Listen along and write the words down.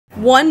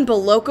One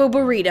Boloco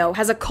burrito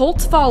has a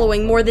cult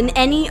following more than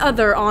any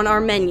other on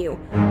our menu.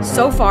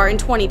 So far in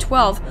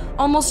 2012,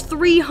 almost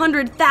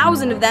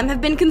 300,000 of them have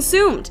been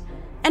consumed.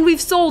 And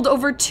we've sold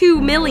over 2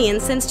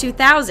 million since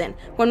 2000,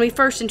 when we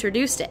first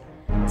introduced it.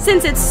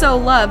 Since it's so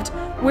loved,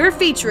 we're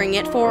featuring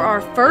it for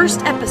our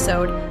first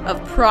episode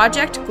of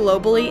Project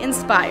Globally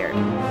Inspired.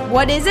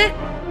 What is it?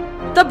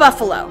 The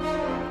Buffalo.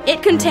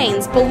 It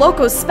contains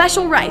Boloco's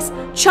special rice,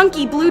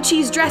 chunky blue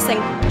cheese dressing,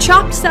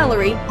 chopped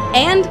celery,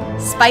 and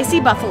spicy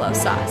buffalo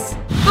sauce.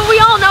 But we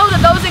all know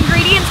that those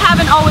ingredients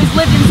haven't always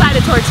lived inside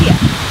a tortilla.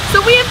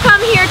 So we have come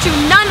here to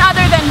none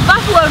other than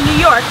Buffalo, New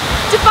York,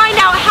 to find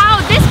out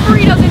how this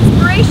burrito's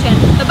inspiration,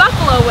 the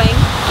buffalo wing,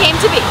 came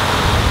to be.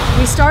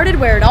 We started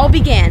where it all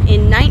began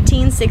in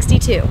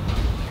 1962,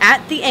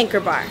 at the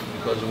Anchor Bar.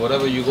 Because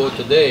wherever you go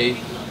today,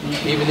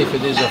 even if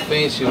it is a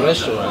fancy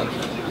restaurant,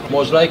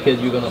 most likely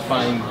you're going to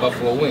find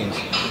buffalo wings.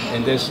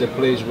 And that's the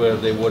place where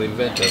they were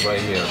invented, right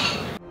here.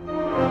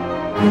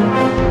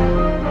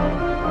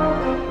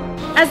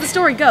 As the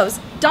story goes,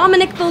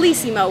 Dominic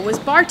Bellissimo was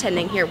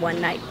bartending here one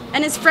night,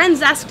 and his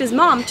friends asked his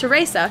mom,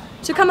 Teresa,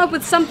 to come up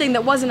with something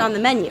that wasn't on the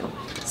menu.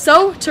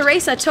 So,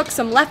 Teresa took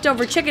some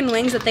leftover chicken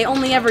wings that they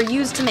only ever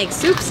used to make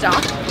soup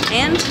stock,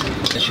 and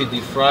she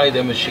deep-fried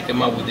them and she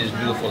came up with this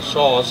beautiful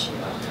sauce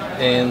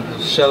and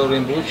celery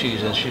and blue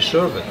cheese, and she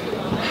served it.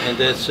 And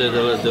that's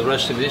the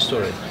rest of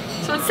history.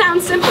 So it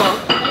sounds simple,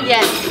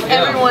 yet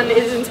everyone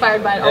is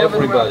inspired by it all over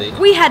the world.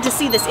 We had to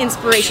see this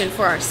inspiration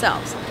for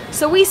ourselves.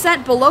 So we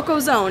sent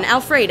Boloco's own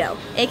Alfredo,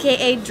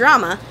 aka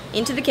Drama,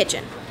 into the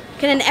kitchen.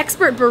 Can an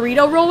expert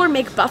burrito roller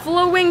make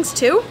buffalo wings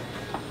too?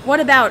 What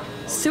about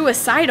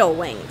suicidal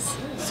wings?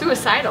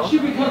 Suicidal?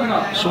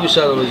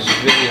 Suicidal is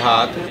very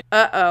hot.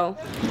 Uh-oh.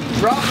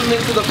 Drop them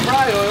into the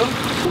fry oil.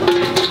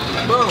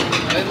 Boom.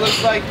 It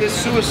looks like this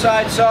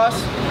suicide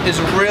sauce is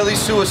really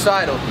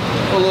suicidal.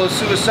 Put a little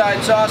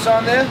suicide sauce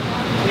on there.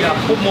 Yeah,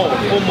 put more.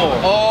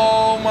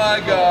 Oh my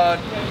God.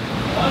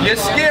 You're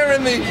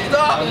scaring me.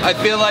 Stop. I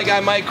feel like I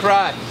might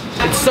cry.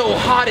 It's so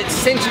hot it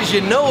cinches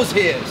your nose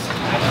hairs.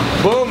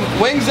 Boom.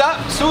 Wings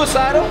up.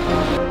 Suicidal.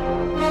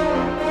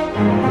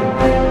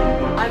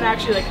 I'm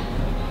actually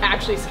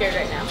scared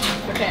right now.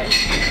 Okay.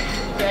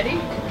 Ready?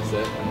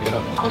 Set,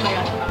 go. Oh my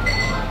God.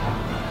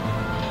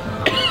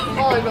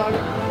 Oh my God.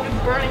 It's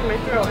burning my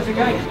throat.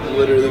 I'm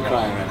literally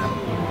crying right now.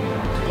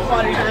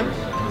 Water time.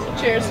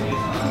 Cheers.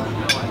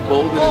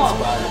 Bold and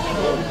inspired.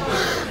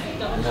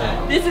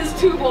 This is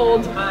too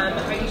bold,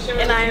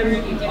 and I am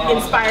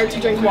inspired to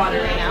drink water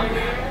right now.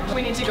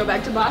 We need to go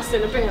back to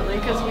Boston apparently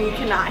because we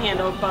cannot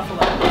handle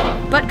buffalo.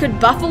 But could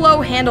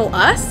buffalo handle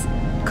us?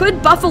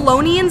 Could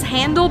Buffalonians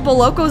handle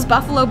Boloco's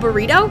buffalo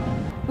burrito?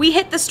 We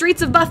hit the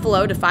streets of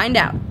Buffalo to find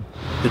out.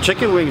 The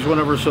chicken wings were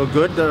never so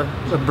good, the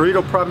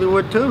burrito probably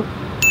would too.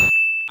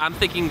 I'm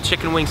thinking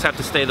chicken wings have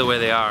to stay the way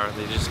they are.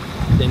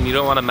 And you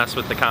don't want to mess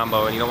with the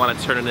combo, and you don't want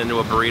to turn it into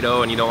a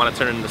burrito, and you don't want to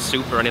turn it into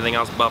soup or anything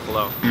else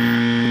buffalo.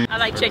 I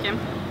like chicken.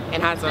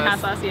 And hot sauce. And hot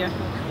sauce, yeah.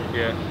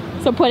 Yeah.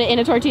 So put it in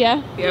a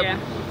tortilla? Yep. Yeah.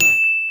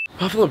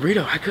 Buffalo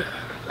burrito,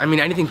 I mean,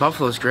 anything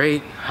buffalo is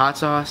great. Hot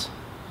sauce,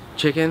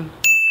 chicken.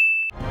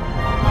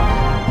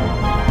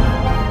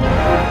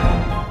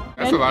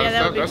 That's a lot of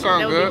stuff. That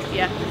sounds good.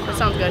 Yeah, that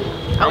sounds good.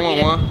 I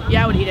want one.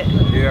 Yeah, I would eat it.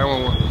 Yeah, I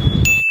want one.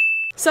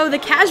 So the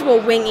casual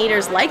wing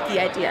eaters like the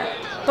idea.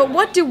 But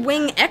what do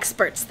wing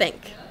experts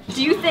think?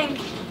 Do you think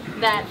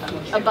that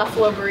a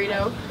buffalo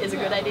burrito is a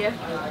good idea?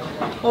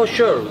 Oh,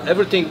 sure.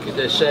 Everything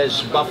that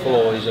says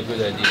buffalo is a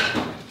good idea.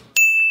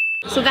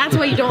 So that's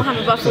why you don't have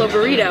a buffalo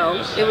burrito.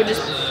 It would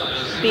just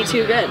be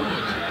too good.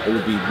 It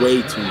would be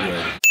way too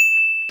good.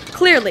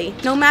 Clearly,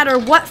 no matter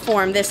what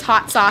form this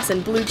hot sauce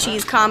and blue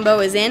cheese combo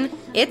is in,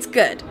 it's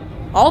good.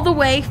 All the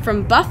way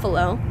from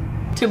Buffalo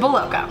to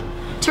Boloco.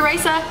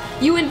 Teresa,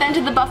 you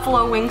invented the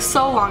buffalo wing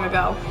so long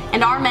ago,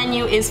 and our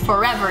menu is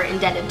forever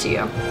indebted to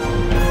you.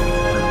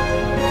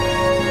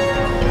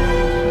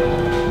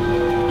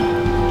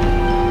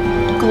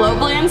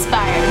 Globally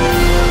inspired.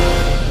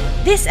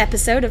 This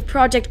episode of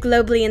Project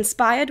Globally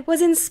Inspired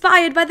was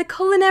inspired by the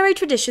culinary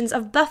traditions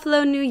of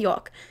Buffalo, New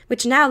York,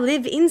 which now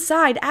live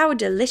inside our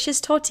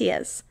delicious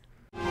tortillas.